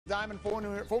Diamond,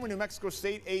 former New Mexico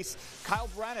State ace Kyle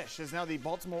Bradish is now the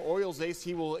Baltimore Orioles ace.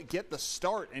 He will get the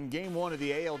start in Game 1 of the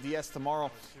ALDS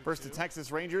tomorrow versus the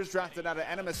Texas Rangers. Drafted out of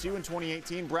NMSU in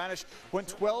 2018, Bradish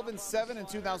went 12-7 in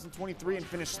 2023 and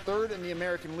finished third in the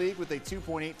American League with a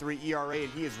 2.83 ERA, and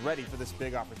he is ready for this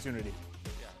big opportunity.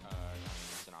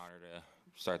 It's an honor to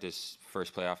start this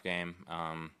first playoff game.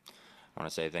 I want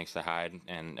to say thanks to Hyde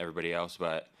and everybody else,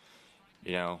 but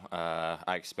you know,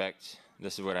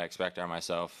 this is what I expect of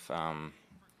myself.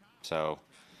 So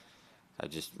I'm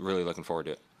just really looking forward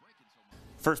to it.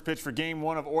 First pitch for Game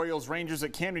 1 of Orioles Rangers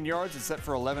at Camden Yards is set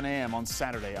for 11 a.m. on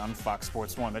Saturday on Fox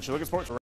Sports 1. That's your look at sports.